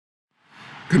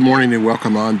Good morning and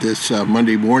welcome on this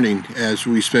Monday morning as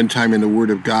we spend time in the Word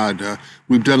of God.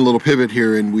 We've done a little pivot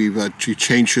here and we've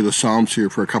changed to the Psalms here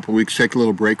for a couple of weeks. Take a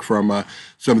little break from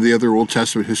some of the other Old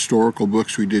Testament historical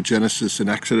books. We did Genesis and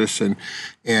Exodus, and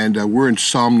we're in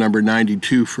Psalm number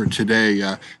 92 for today.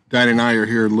 Diane and I are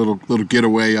here, a little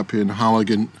getaway up in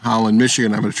Holland,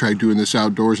 Michigan. I'm going to try doing this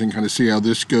outdoors and kind of see how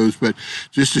this goes. But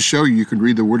just to show you, you can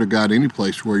read the Word of God any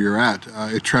place where you're at.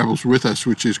 It travels with us,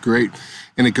 which is great.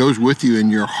 And it goes with you in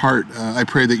your heart. I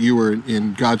pray that you were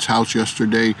in God's house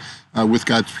yesterday with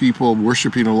God's people,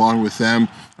 worshiping along with them,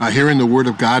 hearing the Word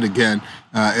of God again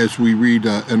as we read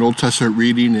an Old Testament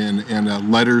reading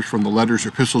and letters from the letters,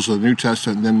 epistles of the New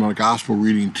Testament, and then a gospel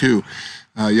reading too.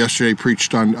 Yesterday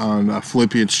preached on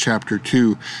Philippians chapter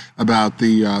 2 about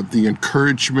the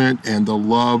encouragement and the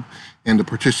love and the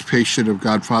participation of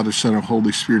God, Father, Son, and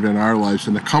Holy Spirit in our lives,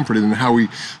 and the comfort, and how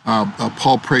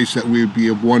Paul prays that we would be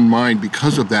of one mind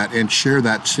because of that and share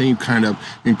that same kind of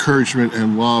encouragement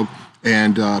and love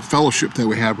and fellowship that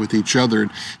we have with each other.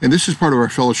 And this is part of our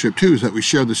fellowship too, is that we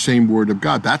share the same Word of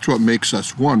God. That's what makes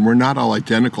us one. We're not all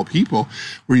identical people.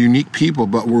 We're unique people,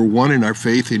 but we're one in our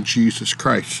faith in Jesus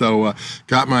Christ. So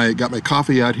got my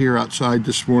coffee out here outside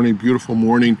this morning, beautiful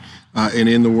morning, and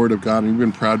in the Word of God. And we've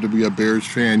been proud to be a Bears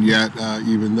fan yet,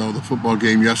 even though the football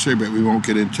game yesterday, but we won't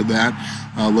get into that.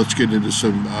 Let's get into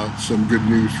some good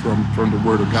news from the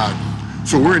Word of God.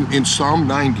 So we're in Psalm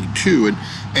 92,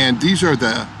 and these are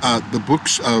the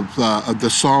books of the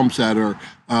Psalms that are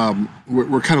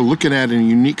we're kind of looking at in a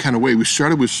unique kind of way. We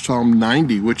started with Psalm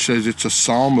 90, which says it's a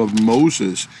psalm of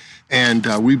Moses, and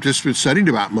we've just been studying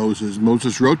about Moses.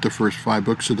 Moses wrote the first 5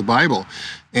 books of the Bible,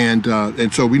 and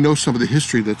so we know some of the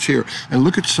history that's here. And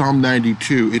look at Psalm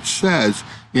 92. It says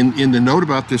in the note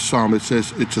about this psalm, it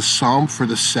says it's a psalm for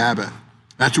the Sabbath.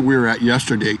 That's what we were at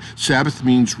yesterday. Sabbath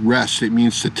means rest. It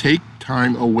means to take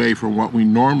time away from what we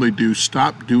normally do,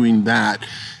 stop doing that,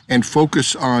 and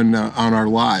focus on our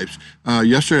lives.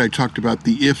 Yesterday I talked about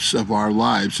the ifs of our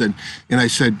lives, and I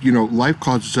said, life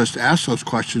causes us to ask those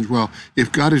questions. Well,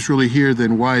 if God is really here,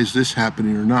 then why is this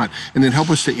happening or not? And then help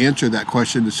us to answer that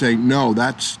question to say, no,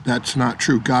 that's not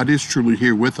true. God is truly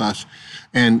here with us,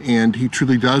 and He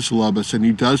truly does love us, and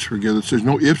He does forgive us. There's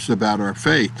no ifs about our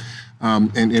faith.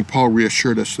 And Paul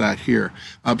reassured us that here.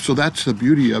 So that's the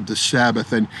beauty of the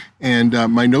Sabbath. And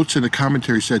my notes in the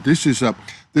commentary said this is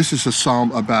a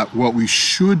psalm about what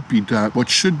should be done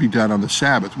on the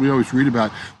Sabbath. We always read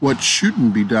about what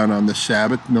shouldn't be done on the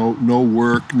Sabbath. No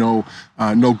work, no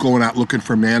going out looking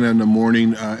for manna in the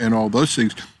morning, and all those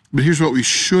things. But here's what we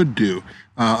should do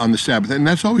on the Sabbath. And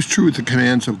that's always true with the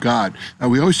commands of God.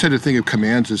 We always tend to think of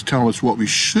commands as telling us what we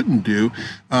shouldn't do.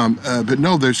 But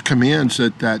no, there's commands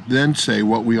that then say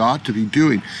what we ought to be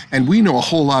doing. And we know a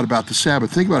whole lot about the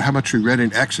Sabbath. Think about how much we read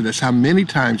in Exodus, how many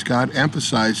times God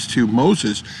emphasized to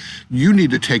Moses, you need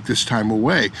to take this time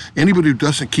away. Anybody who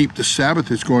doesn't keep the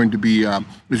Sabbath is going to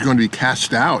be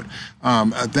cast out.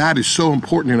 That is so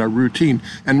important in our routine.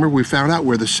 And remember, we found out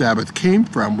where the Sabbath came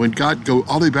from when God go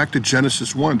all the way back to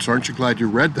Genesis 1. So aren't you glad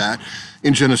you read that?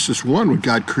 In Genesis 1, when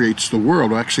God creates the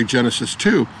world, or actually Genesis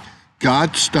 2,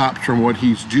 God stops from what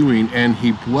He's doing and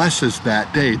He blesses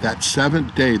that day, that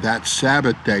seventh day, that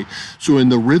Sabbath day. So in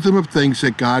the rhythm of things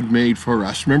that God made for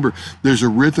us, remember, there's a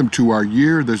rhythm to our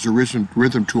year, there's a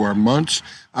rhythm to our months,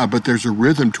 but there's a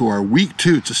rhythm to our week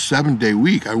too. It's a 7-day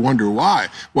week. I wonder why.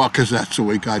 Well, because that's the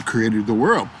way God created the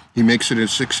world. He makes it in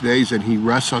 6 days and He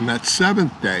rests on that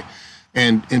 7th day.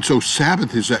 And so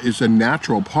Sabbath is a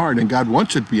natural part, and God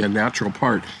wants it to be a natural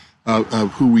part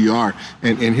of who we are.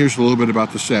 And here's a little bit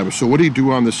about the Sabbath. So what do you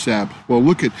do on the Sabbath? Well,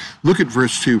 look at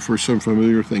verse 2 for some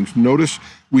familiar things. Notice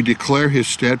we declare His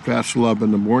steadfast love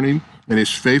in the morning and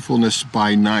His faithfulness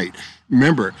by night.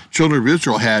 Remember, children of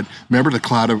Israel remember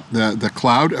the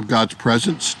cloud of God's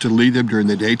presence to lead them during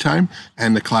the daytime,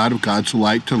 and the cloud of God's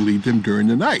light to lead them during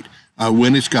the night.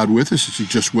 When is God with us? Is He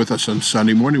just with us on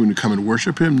Sunday morning when we come and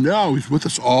worship Him? No, He's with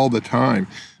us all the time.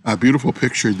 A beautiful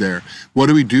picture there. What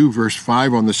do we do? Verse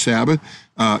 5 on the Sabbath,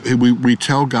 we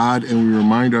tell God and we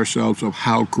remind ourselves of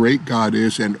how great God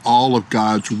is and all of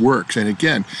God's works. And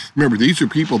again, remember, these are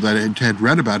people that had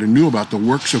read about and knew about the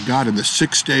works of God in the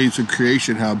 6 days of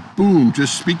creation, how, boom,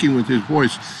 just speaking with His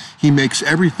voice, He makes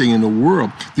everything in the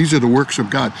world. These are the works of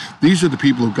God. These are the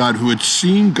people of God who had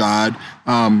seen God,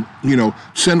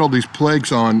 send all these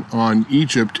plagues on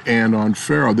Egypt and on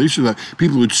Pharaoh. These are the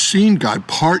people who had seen God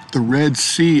part the Red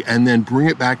Sea and then bring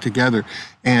it back together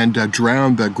and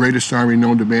drown the greatest army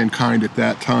known to mankind at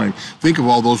that time. Think of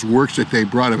all those works that they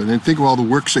brought him, and then think of all the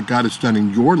works that God has done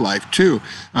in your life too.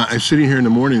 I'm sitting here in the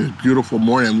morning, this beautiful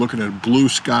morning, I'm looking at a blue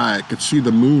sky. I could see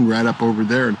the moon right up over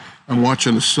there, and I'm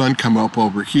watching the sun come up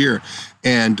over here,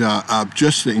 and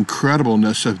just the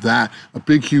incredibleness of that.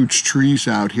 Big, huge trees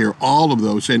out here, all of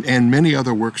those, and many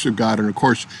other works of God. And of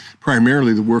course,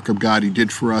 primarily the work of God he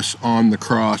did for us on the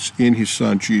cross in his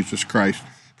Son, Jesus Christ,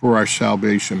 for our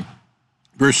salvation.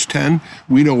 Verse 10,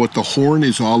 we know what the horn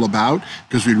is all about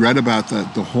because we read about the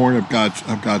horn of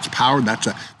God's power.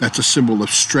 That's a symbol of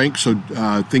strength. So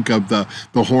think of the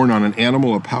horn on an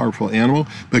animal, a powerful animal.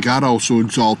 But God also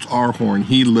exalts our horn.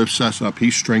 He lifts us up.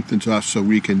 He strengthens us so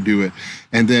we can do it.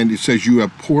 And then it says, you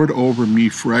have poured over me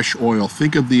fresh oil.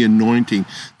 Think of the anointing.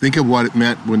 Think of what it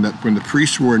meant when the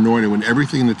priests were anointed, when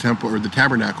everything in the temple or the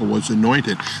tabernacle was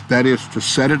anointed. That is to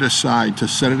set it aside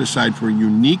for a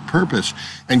unique purpose.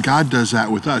 And God does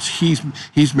that with us.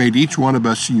 He's made each one of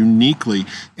us uniquely,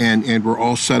 and we're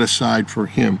all set aside for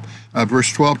him.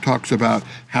 Verse 12 talks about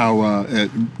how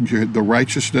the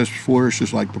righteousness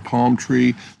flourishes like the palm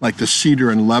tree, like the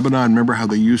cedar in Lebanon. Remember how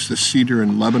they used the cedar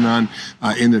in Lebanon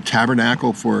in the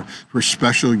tabernacle for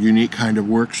special, unique kind of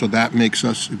work. So that makes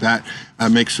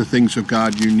makes the things of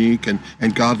God unique,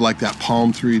 and God like that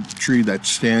palm tree that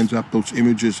stands up, those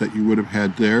images that you would have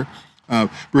had there.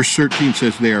 Verse 13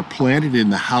 says they are planted in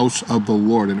the house of the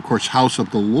Lord. And of course, house of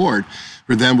the Lord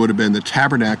for them would have been the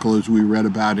tabernacle, as we read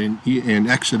about in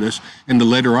Exodus, and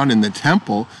later on in the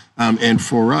temple. And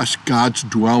for us, God's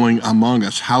dwelling among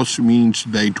us. House means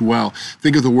they dwell.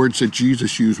 Think of the words that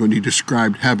Jesus used when he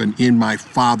described heaven. In my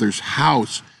Father's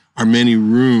house are many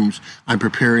rooms. I'm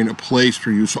preparing a place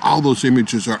for you. So all those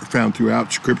images are found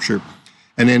throughout Scripture.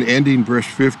 And then ending verse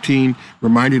 15,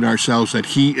 reminding ourselves that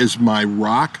he is my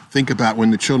rock. Think about when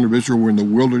the children of Israel were in the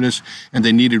wilderness and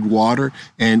they needed water,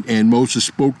 and Moses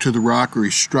spoke to the rock, or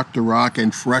he struck the rock,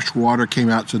 and fresh water came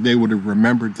out, so they would have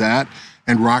remembered that.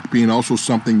 And rock being also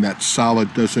something that's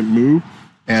solid, doesn't move,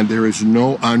 and there is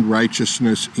no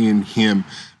unrighteousness in him.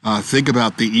 Think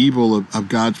about the evil of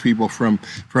God's people from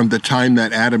the time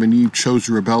that Adam and Eve chose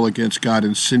to rebel against God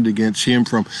and sinned against him,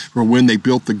 from when they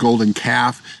built the golden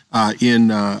calf in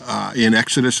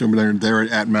Exodus, and they're there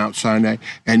at Mount Sinai,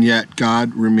 and yet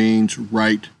God remains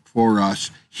right for us.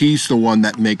 He's the one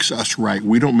that makes us right.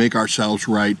 We don't make ourselves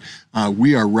right.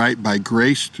 We are right by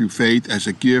grace through faith as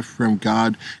a gift from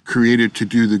God, created to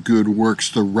do the good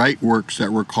works, the right works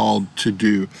that we're called to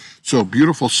do. So,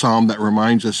 beautiful psalm that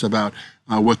reminds us about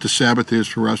what the Sabbath is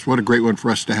for us. What a great one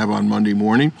for us to have on Monday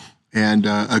morning, and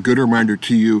a good reminder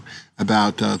to you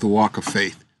about the walk of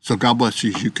faith. So God bless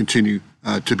you as you continue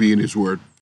to be in his word.